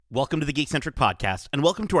Welcome to the Geek-Centric Podcast, and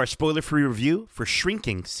welcome to our spoiler-free review for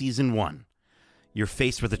Shrinking Season 1. You're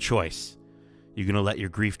faced with a choice. You're going to let your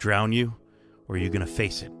grief drown you, or you're going to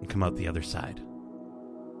face it and come out the other side.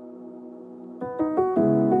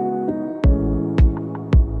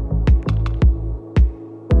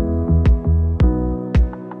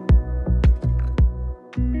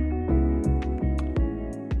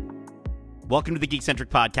 Welcome to the Geek-Centric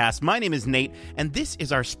Podcast. My name is Nate, and this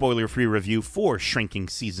is our spoiler-free review for Shrinking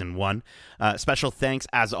Season 1. Special thanks,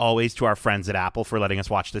 as always, to our friends at Apple for letting us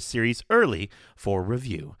watch this series early for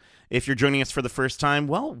review. If you're joining us for the first time,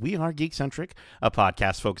 well, we are Geek-Centric, a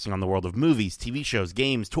podcast focusing on the world of movies, TV shows,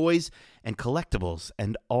 games, toys, and collectibles,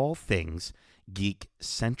 and all things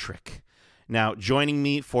geek-centric. Now, joining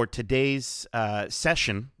me for today's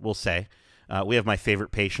session, we'll say, we have my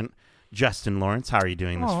favorite patient, Justin Lawrence. How are you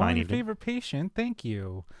doing this fine evening? Favorite patient, thank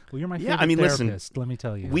you. Well, you're my favorite therapist, therapist, let me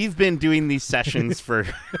tell you. We've been doing these sessions for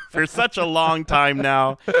such a long time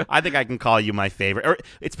now. I think I can call you my favorite. Or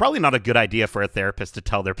it's probably not a good idea for a therapist to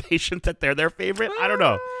tell their patient that they're their favorite. I don't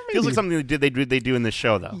know. Feels like something they do in this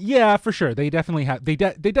show, though. Yeah, for sure. They definitely have. They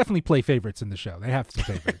definitely play favorites in the show. They have some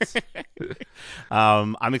favorites.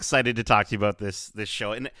 I'm excited to talk to you about this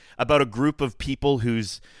show and about a group of people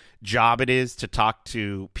whose job it is to talk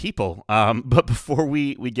to people. But before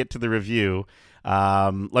we get to the review,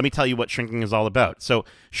 let me tell you what Shrinking is all about. So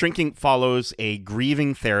Shrinking follows a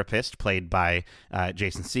grieving therapist played by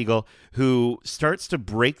Jason Segel who starts to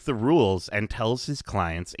break the rules and tells his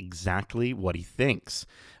clients exactly what he thinks.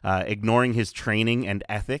 Ignoring his training and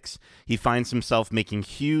ethics, he finds himself making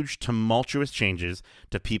huge, tumultuous changes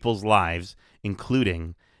to people's lives,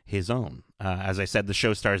 including his own. As I said, the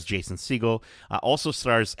show stars Jason Segel, also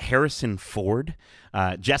stars Harrison Ford,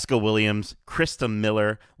 Jessica Williams, Krista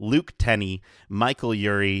Miller, Luke Tenney, Michael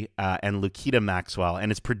Urie, and Lukita Maxwell,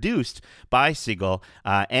 and is produced by Segel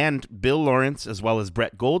and Bill Lawrence, as well as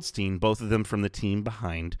Brett Goldstein, both of them from the team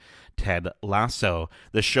behind Ted Lasso.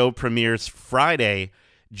 The show premieres Friday,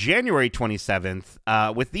 January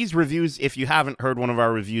 27th. With these reviews, if you haven't heard one of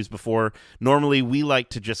our reviews before, normally we like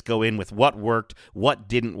to just go in with what worked, what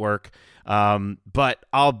didn't work. But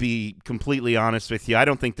I'll be completely honest with you. I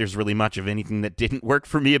don't think there's really much of anything that didn't work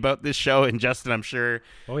for me about this show. And Justin, I'm sure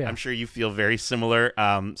you feel very similar.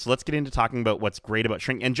 So let's get into talking about what's great about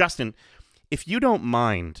Shrink. And Justin, if you don't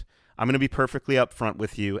mind, I'm going to be perfectly upfront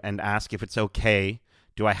with you and ask if it's okay.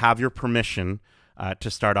 Do I have your permission to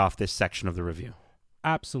start off this section of the review?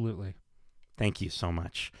 Absolutely. Thank you so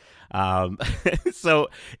much. So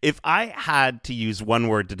if I had to use one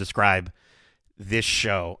word to describe this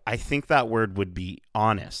show, I think that word would be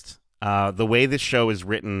honest. The way this show is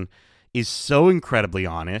written is so incredibly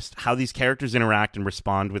honest. How these characters interact and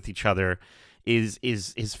respond with each other is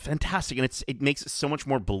fantastic, and it makes it so much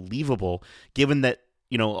more believable, given that,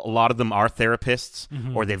 you know, a lot of them are therapists,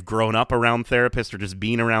 or they've grown up around therapists, or just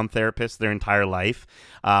being around therapists their entire life.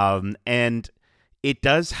 And it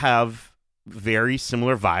does have very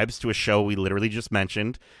similar vibes to a show we literally just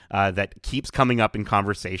mentioned that keeps coming up in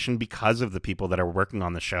conversation because of the people that are working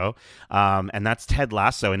on the show. And that's Ted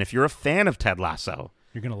Lasso. And if you're a fan of Ted Lasso,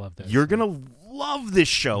 you're going to love this. You're going to love this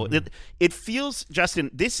show. It feels,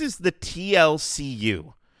 Justin, this is the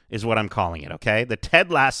TLCU is what I'm calling it, okay? The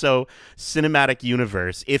Ted Lasso cinematic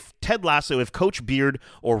universe. If Coach Beard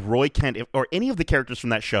or Roy Kent or any of the characters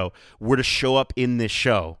from that show were to show up in this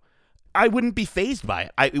show, I wouldn't be fazed by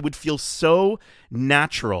it. It would feel so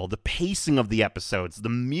natural. The pacing of the episodes, the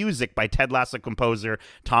music by Ted Lasso composer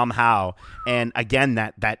Tom Howe, and again,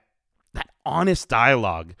 that honest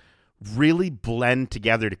dialogue really blend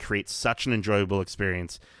together to create such an enjoyable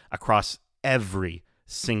experience across every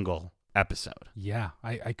single episode. Yeah,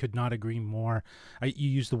 I could not agree more. You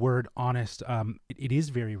use the word honest. It is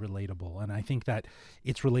very relatable, and I think that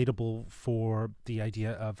it's relatable for the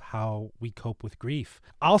idea of how we cope with grief.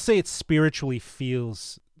 I'll say it spiritually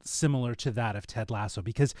feels similar to that of Ted Lasso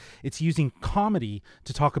because it's using comedy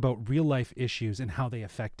to talk about real life issues and how they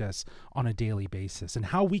affect us on a daily basis and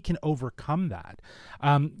how we can overcome that.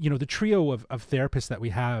 The trio of therapists that we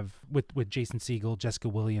have with Jason Segel, Jessica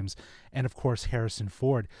Williams, and of course Harrison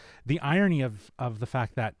Ford, the irony of the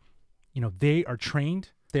fact that, they are trained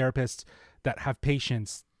therapists that have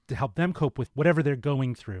patients to help them cope with whatever they're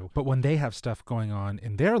going through. But when they have stuff going on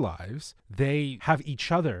in their lives, they have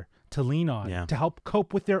each other to lean on, Yeah. to help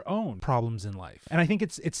cope with their own problems in life. And I think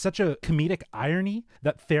it's such a comedic irony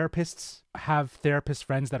that therapists have therapist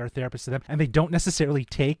friends that are therapists to them, and they don't necessarily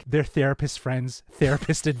take their therapist friends'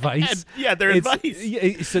 therapist advice. Their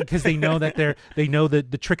advice. Because they know that they know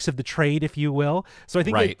the tricks of the trade, if you will. So I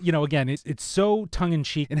think Right. that, again, it's so tongue in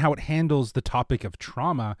cheek in how it handles the topic of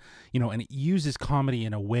trauma, and it uses comedy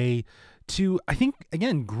in a way to, I think,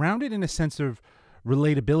 again, ground it in a sense of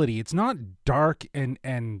relatability. It's not dark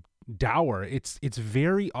and dour. It's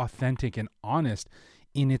very authentic and honest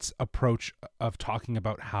in its approach of talking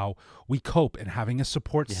about how we cope and having a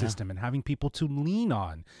support system and having people to lean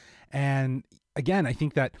on. And again, I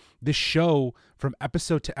think that this show, from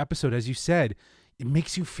episode to episode, as you said, it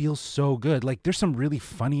makes you feel so good. Like, there's some really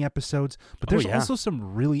funny episodes, but there's also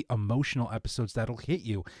some really emotional episodes that'll hit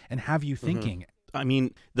you and have you thinking. I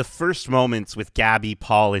mean, the first moments with Gabby,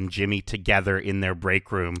 Paul, and Jimmy together in their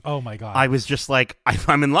break room. Oh my God. I was just like,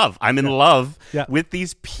 I'm in love. I'm in love Yeah. with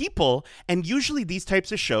these people. And usually these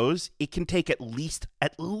types of shows, it can take at least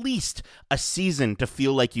a season to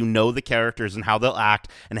feel like you know the characters and how they'll act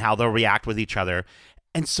and how they'll react with each other.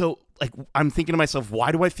 And so, like, I'm thinking to myself,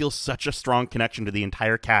 why do I feel such a strong connection to the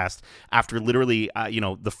entire cast after literally,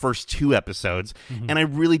 the first 2 episodes? And I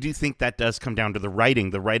really do think that does come down to the writing.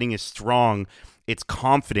 The writing is strong. It's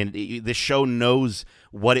confident. The show knows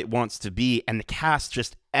what it wants to be, and the cast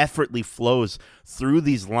just effortlessly flows through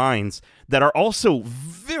these lines that are also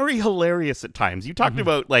very hilarious at times. You talked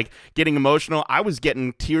about, like, getting emotional. I was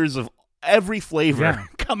getting tears of every flavor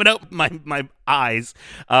coming out my eyes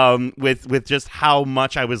with just how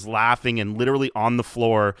much I was laughing and literally on the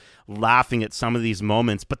floor laughing at some of these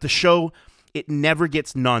moments. But the show, it never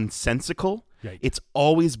gets nonsensical. Right. It's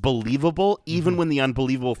always believable, even when the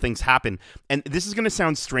unbelievable things happen. And this is going to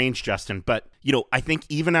sound strange, Justin, but, I think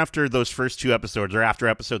even after those first 2 episodes, or after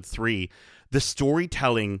episode 3, the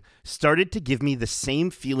storytelling started to give me the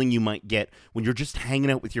same feeling you might get when you're just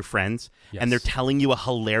hanging out with your friends and they're telling you a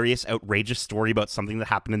hilarious, outrageous story about something that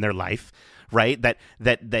happened in their life, right?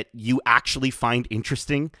 That you actually find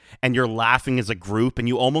interesting, and you're laughing as a group, and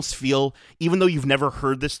you almost feel, even though you've never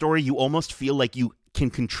heard this story, you almost feel like you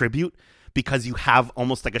can contribute because you have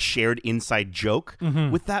almost like a shared inside joke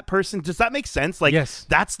with that person. Does that make sense? Like, yes.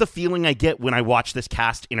 That's the feeling I get when I watch this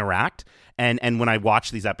cast interact and when I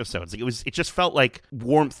watch these episodes. It just felt like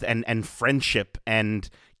warmth and friendship and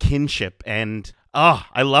kinship, and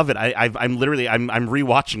I love it. I'm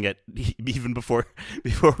rewatching it even before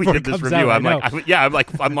we did this review.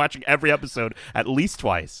 I'm watching every episode at least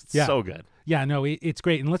twice. It's so good. Yeah, no, it's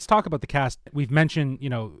great. And let's talk about the cast. We've mentioned,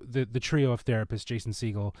 the trio of therapists: Jason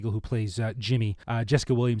Segel, who plays Jimmy,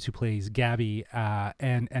 Jessica Williams, who plays Gabby,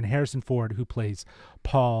 and Harrison Ford, who plays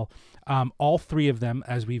Paul. All 3 of them,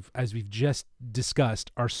 as we've just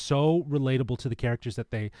discussed, are so relatable to the characters that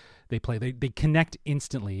they play. They connect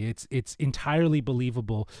instantly. It's entirely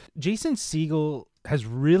believable. Jason Segel has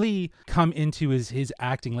really come into his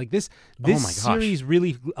acting. Like, this series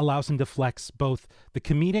really allows him to flex both the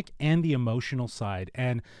comedic and the emotional side.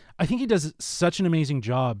 And I think he does such an amazing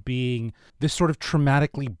job being this sort of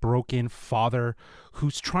traumatically broken father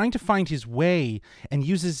who's trying to find his way and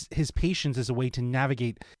uses his patients as a way to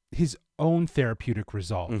navigate his own therapeutic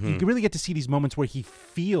resolve. You can really get to see these moments where he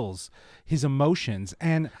feels his emotions.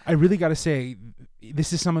 And I really got to say,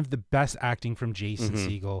 this is some of the best acting from Jason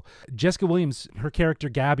Segel. Jessica Williams, her character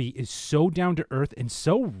Gabby, is so down to earth and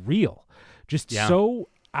so real. So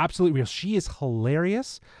absolutely real. She is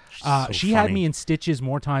hilarious. She had me in stitches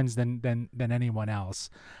more times than anyone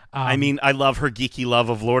else. I mean, I love her geeky love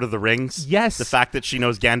of Lord of the Rings. Yes. The fact that she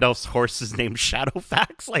knows Gandalf's horse is named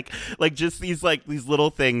Shadowfax. Like just these little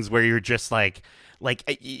things where you're just like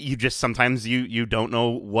you just sometimes you don't know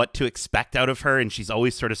what to expect out of her, and she's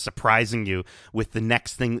always sort of surprising you with the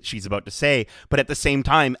next thing that she's about to say. But at the same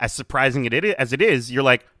time, as surprising as it is, you're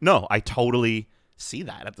like, no, I totally see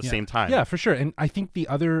that at the same time. Yeah, for sure. And I think the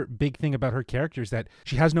other big thing about her character is that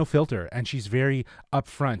she has no filter, and she's very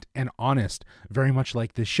upfront and honest, very much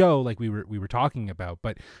like the show, like we were talking about.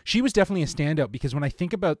 But she was definitely a standout, because when I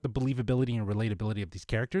think about the believability and relatability of these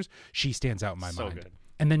characters, she stands out in my mind. Good.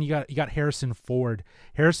 And then you got Harrison Ford.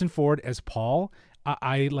 Harrison Ford as Paul.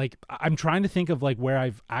 I'm trying to think of like where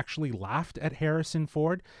I've actually laughed at Harrison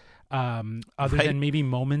Ford. Other than maybe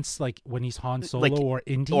moments like when he's Han Solo or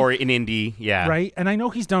Indy. Or in Indy, yeah. Right? And I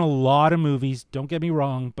know he's done a lot of movies, don't get me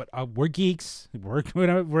wrong, but we're geeks. That's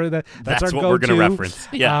our what go-to. we're going to reference.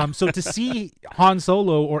 Yeah. So to see Han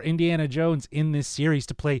Solo or Indiana Jones in this series,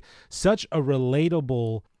 to play such a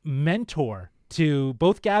relatable mentor to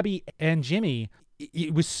both Gabby and Jimmy,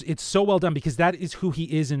 it's so well done, because that is who he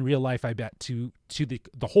is in real life, I bet, to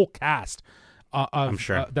the whole cast I'm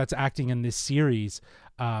sure. That's acting in this series.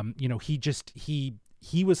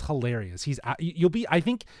 He was hilarious. I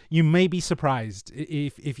think you may be surprised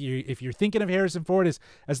if you're thinking of Harrison Ford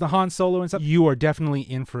as the Han Solo and stuff. You are definitely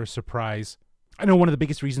in for a surprise. I know one of the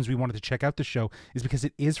biggest reasons we wanted to check out the show is because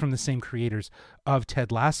it is from the same creators of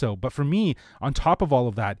Ted Lasso. But for me, on top of all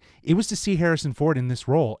of that, it was to see Harrison Ford in this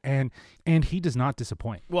role, and he does not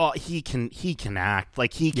disappoint. Well, he can act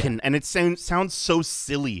like he can, and it sounds so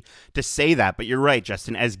silly to say that, but you're right,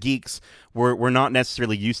 Justin. As geeks, we're not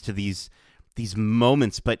necessarily used to these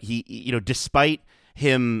moments, but he, despite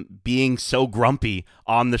him being so grumpy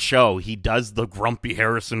on the show, he does the grumpy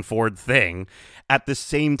Harrison Ford thing. At the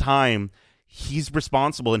same time, he's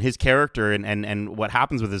responsible, and his character and what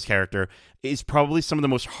happens with his character is probably some of the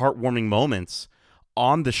most heartwarming moments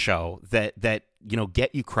on the show that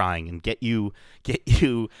get you crying and get you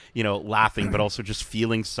laughing, but also just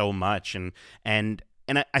feeling so much. And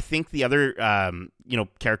I think the other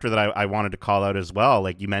character that I wanted to call out as well,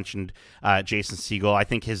 like you mentioned, Jason Segel. I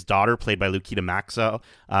think his daughter, played by Lukita Maxwell,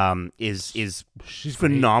 she's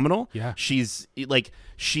phenomenal. Great. Yeah,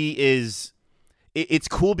 she is. It's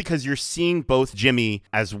cool because you're seeing both Jimmy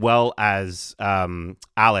as well as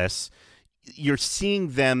Alice. You're seeing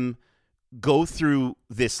them go through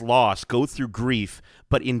this loss, go through grief,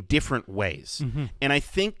 but in different ways. Mm-hmm. And I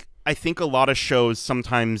think a lot of shows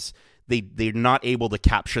sometimes they're not able to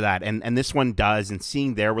capture that, and this one does. And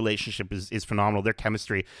seeing their relationship is phenomenal. Their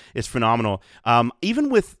chemistry is phenomenal. Even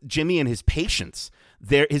with Jimmy and his patients.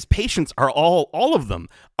 His patients are all of them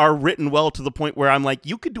are written well, to the point where I'm like,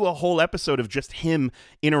 you could do a whole episode of just him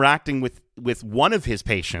interacting with one of his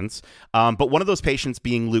patients, but one of those patients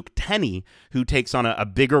being Luke Tenney, who takes on a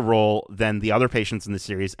bigger role than the other patients in the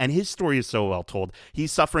series, and his story is so well told.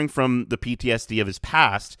 He's suffering from the PTSD of his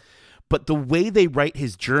past, but the way they write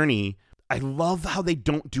his journey, I love how they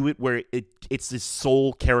don't do it where it's his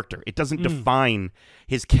sole character. It doesn't define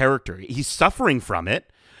his character. He's suffering from it,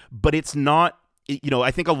 but it's not.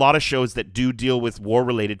 I think a lot of shows that do deal with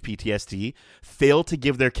war-related PTSD fail to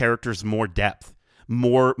give their characters more depth,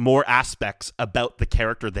 more aspects about the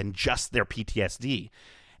character than just their PTSD.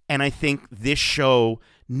 And I think this show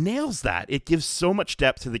nails that. It gives so much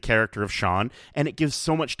depth to the character of Sean, and it gives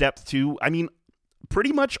so much depth to,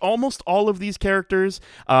 pretty much almost all of these characters.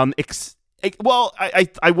 I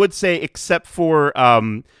would say except for,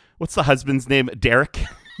 what's the husband's name? Derek?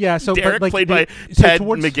 Yeah, so Derek, played by Ted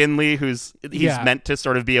McGinley, he's meant to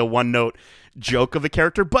sort of be a one-note joke of a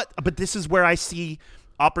character, but this is where I see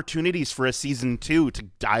opportunities for a season 2 to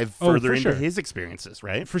dive further into his experiences,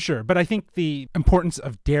 right? For sure, but I think the importance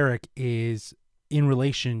of Derek is in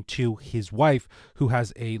relation to his wife, who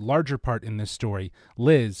has a larger part in this story,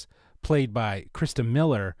 Liz, played by Krista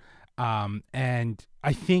Miller, and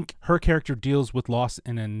I think her character deals with loss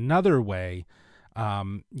in another way,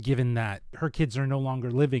 given that her kids are no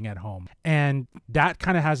longer living at home, and that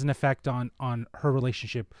kind of has an effect on her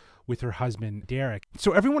relationship with her husband Derek.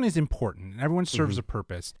 So everyone is important, and everyone serves a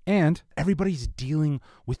purpose, and everybody's dealing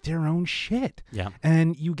with their own shit. Yeah,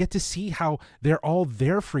 and you get to see how they're all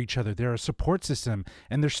there for each other. They're a support system,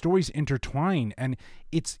 and their stories intertwine, and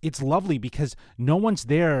it's lovely because no one's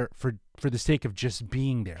there for the sake of just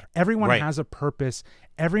being there. Everyone has a purpose.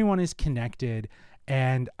 Everyone is connected.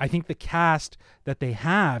 And I think the cast that they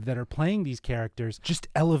have that are playing these characters just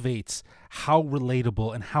elevates how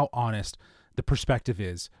relatable and how honest the perspective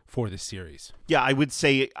is for this series. Yeah, I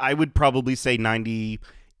would probably say 98%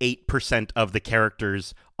 of the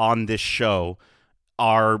characters on this show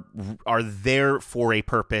are there for a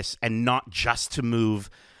purpose and not just to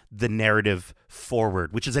move the narrative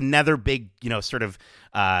forward, which is another big, sort of,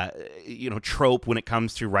 trope when it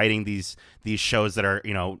comes to writing these shows that are,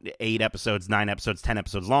 8 episodes, 9 episodes, 10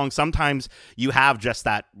 episodes long. Sometimes you have just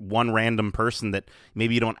that one random person that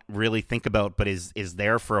maybe you don't really think about, but is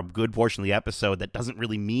there for a good portion of the episode that doesn't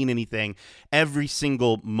really mean anything. Every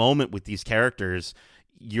single moment with these characters,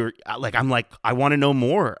 I want to know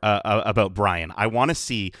more about Brian. I want to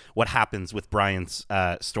see what happens with Brian's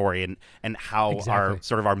story and how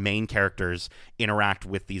our main characters interact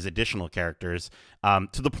with these additional characters,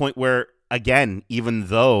 to the point where, again, even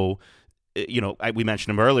though we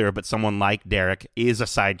mentioned him earlier, but someone like Derek is a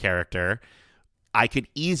side character, I could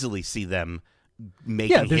easily see them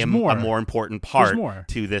making him a more important part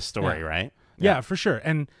to this story, right? Yeah, for sure.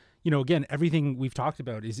 And again, everything we've talked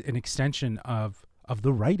about is an extension of of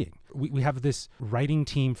the writing. We have this writing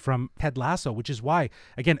team from Ted Lasso, which is why,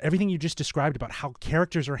 again, everything you just described about how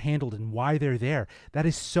characters are handled and why they're there, that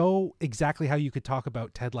is so exactly how you could talk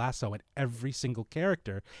about Ted Lasso and every single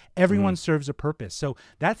character. Everyone serves a purpose. So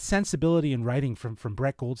that sensibility in writing from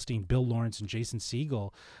Brett Goldstein, Bill Lawrence, and Jason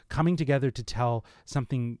Segel coming together to tell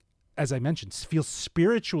something, as I mentioned, feels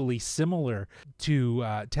spiritually similar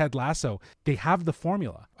to Ted Lasso. They have the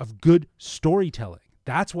formula of good storytelling.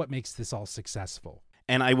 That's what makes this all successful.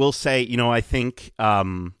 And I will say, I think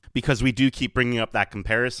because we do keep bringing up that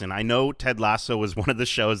comparison, I know Ted Lasso was one of the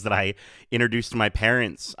shows that I introduced to my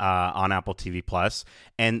parents on Apple TV Plus,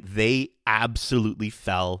 and they absolutely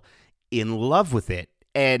fell in love with it.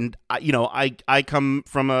 And, I come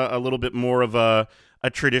from a little bit more of a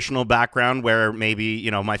traditional background where maybe,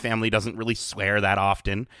 my family doesn't really swear that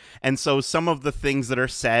often. And so some of the things that are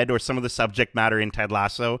said or some of the subject matter in Ted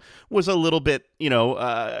Lasso was a little bit,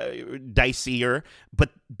 dicier. But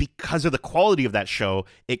because of the quality of that show,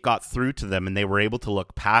 it got through to them and they were able to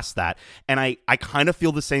look past that. And I kind of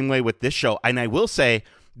feel the same way with this show. And I will say,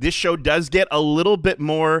 this show does get a little bit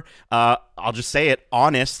more, I'll just say it,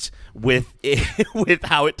 honest with with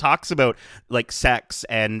how it talks about like sex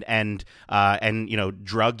and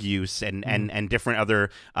drug use and different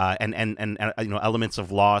other and elements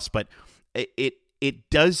of loss, but it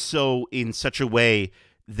does so in such a way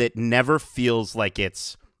that never feels like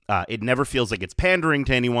it's pandering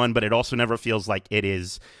to anyone, but it also never feels like it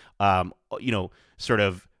is sort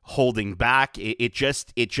of holding back. It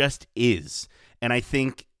just is. And I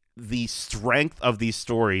think the strength of these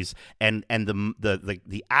stories and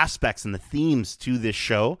the aspects and the themes to this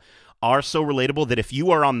show are so relatable that if you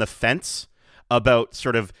are on the fence about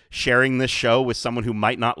sort of sharing this show with someone who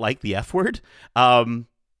might not like the F word,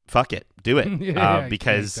 fuck it, do it,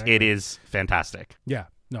 because exactly. It is fantastic. Yeah.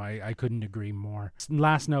 No, I couldn't agree more.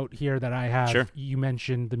 Last note here that I have, sure. You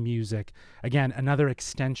mentioned the music. Again, another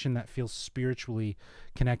extension that feels spiritually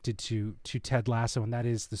connected to Ted Lasso, and that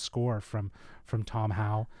is the score from Tom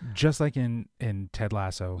Howe. Just like in Ted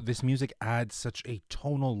Lasso, this music adds such a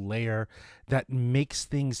tonal layer that makes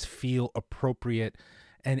things feel appropriate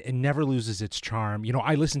and it never loses its charm.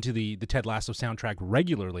 I listen to the Ted Lasso soundtrack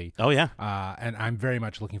regularly. Oh, yeah. And I'm very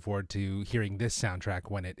much looking forward to hearing this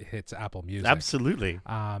soundtrack when it hits Apple Music. Absolutely.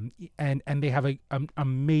 And they have an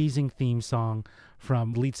amazing theme song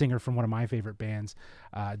from lead singer from one of my favorite bands,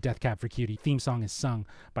 Death Cab for Cutie. Theme song is sung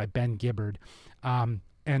by Ben Gibbard. And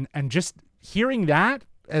just hearing that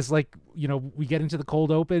as we get into the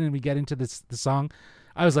cold open and we get into the song,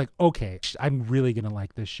 I was like, okay, I'm really going to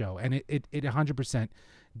like this show. And it 100%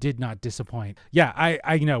 did not disappoint. Yeah,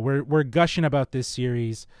 I know we're gushing about this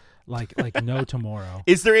series like no tomorrow.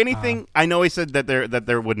 Is there anything, I know I said that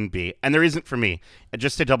there wouldn't be, and there isn't for me.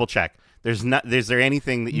 Just to double check. Is there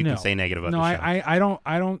anything that you can say negative about the show?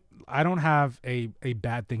 I don't have a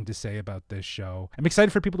bad thing to say about this show. I'm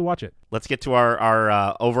excited for people to watch it. Let's get to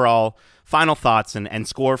our overall final thoughts and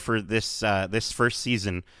score for this first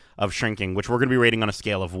season of Shrinking, which we're going to be rating on a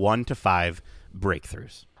scale of 1 to 5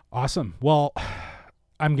 breakthroughs. Awesome. Well,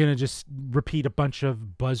 I'm going to just repeat a bunch of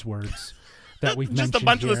buzzwords that we've mentioned just a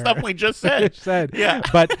bunch here. of the stuff we just said. Yeah.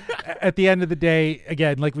 But at the end of the day,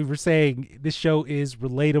 again, like we were saying, this show is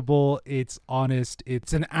relatable. It's honest.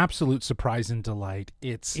 It's an absolute surprise and delight.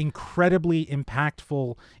 It's incredibly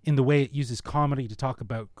impactful in the way it uses comedy to talk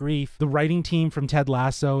about grief. The writing team from Ted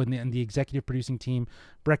Lasso and the executive producing team,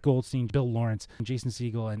 Brett Goldstein, Bill Lawrence, and Jason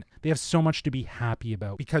Segel, and they have so much to be happy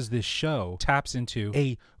about because this show taps into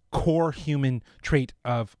a core human trait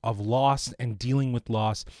of loss and dealing with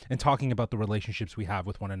loss and talking about the relationships we have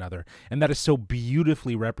with one another. And that is so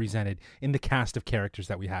beautifully represented in the cast of characters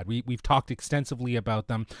that we had. We've talked extensively about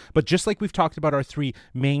them, but just like we've talked about our 3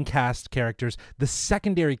 main cast characters, the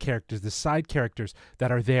secondary characters, the side characters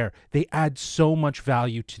that are there, they add so much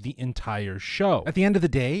value to the entire show. At the end of the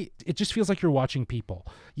day, it just feels like you're watching people.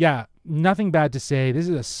 Yeah, nothing bad to say. This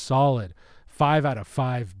is a solid 5 out of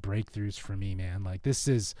 5 breakthroughs for me, man. Like this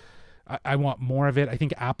is, I want more of it. I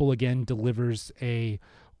think Apple again delivers a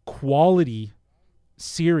quality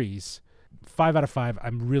series. 5 out of 5.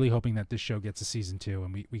 I'm really hoping that this show gets a season 2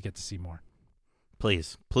 and we get to see more.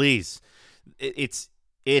 Please. It's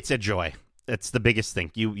a joy. It's the biggest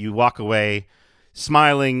thing. You walk away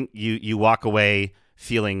smiling. You walk away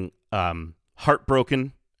feeling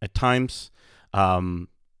heartbroken at times.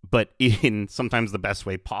 But in sometimes the best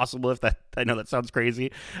way possible. I know that sounds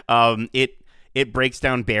crazy. It breaks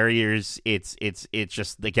down barriers. It's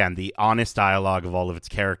just, again, the honest dialogue of all of its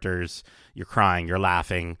characters. You're crying, you're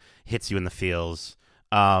laughing, hits you in the feels.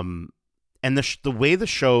 And the way the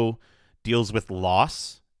show deals with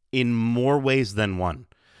loss in more ways than one,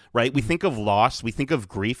 right? We think of loss, we think of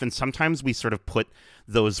grief, and sometimes we sort of put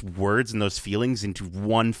those words and those feelings into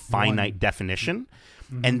one finite definition.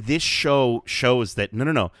 And this show shows that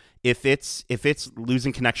no. If it's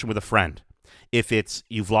losing connection with a friend, if it's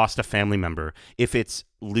you've lost a family member, if it's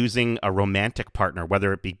losing a romantic partner,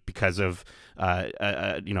 whether it be because of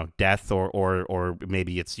death or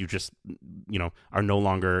maybe it's you just are no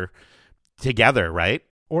longer together, right?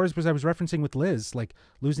 Or as I was referencing with Liz, like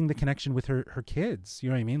losing the connection with her kids. You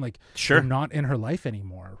know what I mean? Like Sure. they're not in her life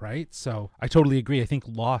anymore, right? So I totally agree. I think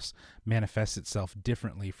loss manifests itself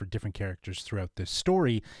differently for different characters throughout this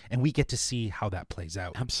story, and we get to see how that plays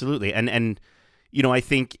out. Absolutely. And I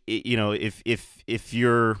think if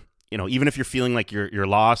you're even if you're feeling like you're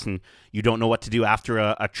lost and you don't know what to do after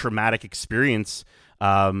a traumatic experience,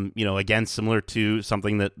 again, similar to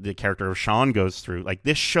something that the character of Sean goes through, like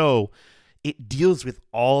this show, it deals with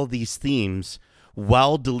all these themes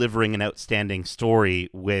while delivering an outstanding story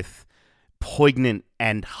with poignant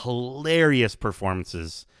and hilarious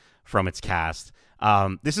performances from its cast.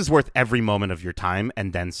 This is worth every moment of your time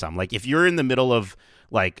and then some. Like if you're in the middle of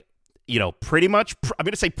pretty much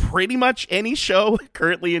any show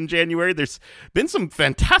currently in January, there's been some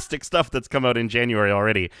fantastic stuff that's come out in January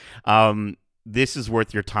already. This is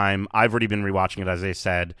worth your time. I've already been rewatching it, as I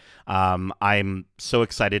said. I'm so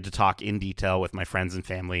excited to talk in detail with my friends and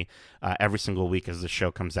family every single week as the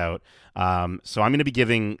show comes out. So I'm going to be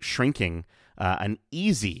giving Shrinking an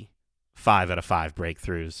easy 5 out of 5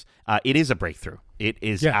 breakthroughs. It is a breakthrough. It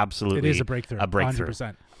is absolutely it is a breakthrough. A breakthrough.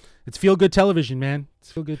 100%. It's feel-good television, man.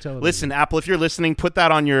 It's feel-good television. Listen, Apple, if you're listening, put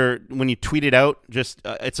that on when you tweet it out. Just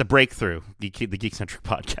it's a breakthrough. The Geekcentric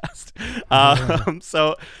podcast.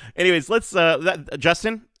 So, anyways, let's.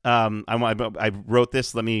 Justin, I wrote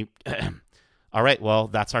this. Let me. All right. Well,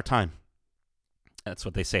 that's our time. That's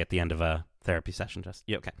what they say at the end of a therapy session. Just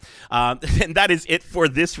okay. And that is it for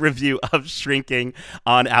this review of Shrinking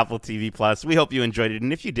on Apple TV Plus. We hope you enjoyed it,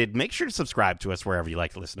 and if you did, make sure to subscribe to us wherever you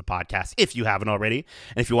like to listen to podcasts if you haven't already.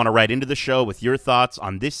 And if you want to write into the show with your thoughts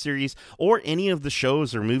on this series or any of the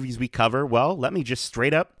shows or movies we cover, well, let me just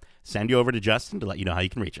straight up send you over to Justin to let you know how you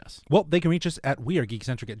can reach us. Well, they can reach us at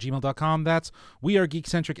wearegeekcentric@gmail.com. That's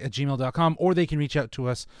wearegeekcentric@gmail.com. Or they can reach out to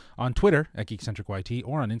us on Twitter at GeekcentricYT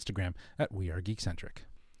or on Instagram at wearegeekcentric.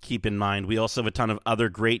 Keep in mind, we also have a ton of other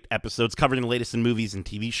great episodes covering the latest in movies and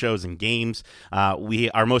TV shows and games.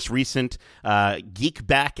 Our most recent Geek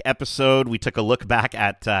Back episode, we took a look back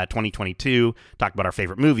at 2022, talked about our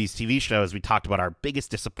favorite movies, TV shows. We talked about our biggest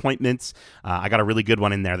disappointments. I got a really good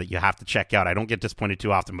one in there that you have to check out. I don't get disappointed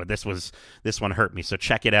too often, but this one hurt me, so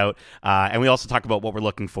check it out. And we also talk about what we're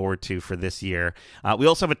looking forward to for this year. We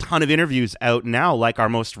also have a ton of interviews out now, like our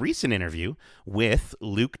most recent interview with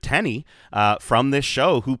Luke Tenney from this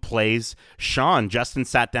show, who plays Sean. Justin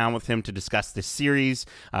sat down with him to discuss this series,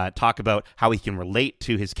 talk about how he can relate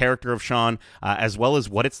to his character of Sean, as well as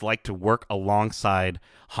what it's like to work alongside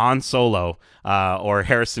Han Solo or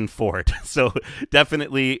Harrison Ford. So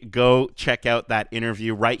definitely go check out that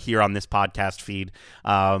interview right here on this podcast feed.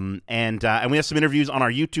 And we have some interviews on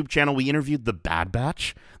our YouTube channel. We interviewed the Bad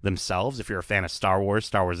Batch themselves, if you're a fan of Star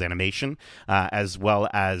Wars animation, as well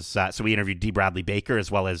as so we interviewed D. Bradley Baker, as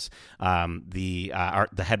well as the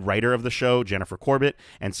head writer of the show, Jennifer Corbett,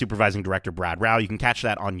 and supervising director Brad Rao. You can catch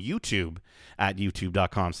that on YouTube at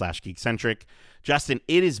youtube.com/geekcentric. Justin,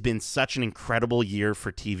 it has been such an incredible year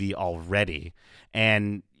for TV already,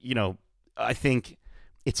 and I think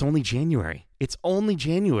it's only January.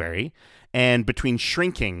 And between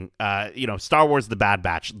Shrinking, Star Wars: The Bad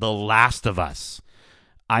Batch, The Last of Us,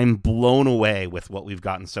 I'm blown away with what we've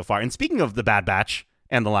gotten so far. And speaking of The Bad Batch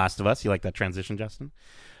and The Last of Us, you like that transition, Justin?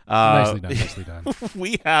 Nicely done.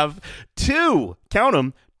 We have two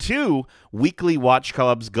weekly watch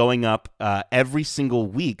clubs going up every single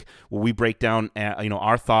week, where we break down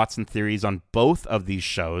our thoughts and theories on both of these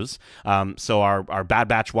shows. So our Bad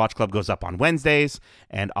Batch watch club goes up on Wednesdays,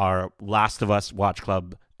 and our Last of Us watch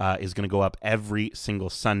club is going to go up every single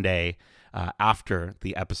Sunday after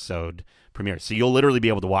the episode premieres. So you'll literally be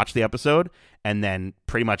able to watch the episode and then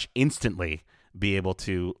pretty much instantly be able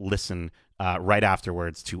to listen right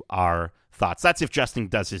afterwards to our thoughts. That's if Justin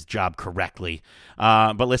does his job correctly.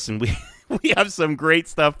 But listen, we have some great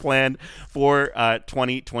stuff planned for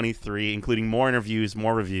 2023, including more interviews,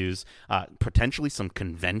 more reviews, potentially some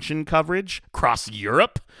convention coverage across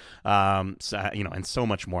Europe, and so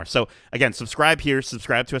much more. So again, subscribe here,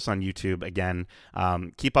 subscribe to us on YouTube. Again,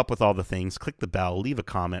 keep up with all the things, click the bell, leave a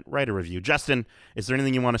comment, write a review. Justin, is there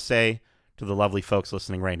anything you want to say to the lovely folks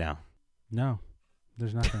listening right now? No,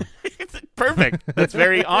 there's nothing. Perfect. That's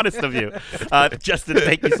very honest of you. Justin,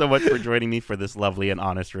 thank you so much for joining me for this lovely and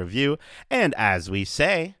honest review. And as we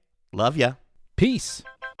say, Love ya. Peace.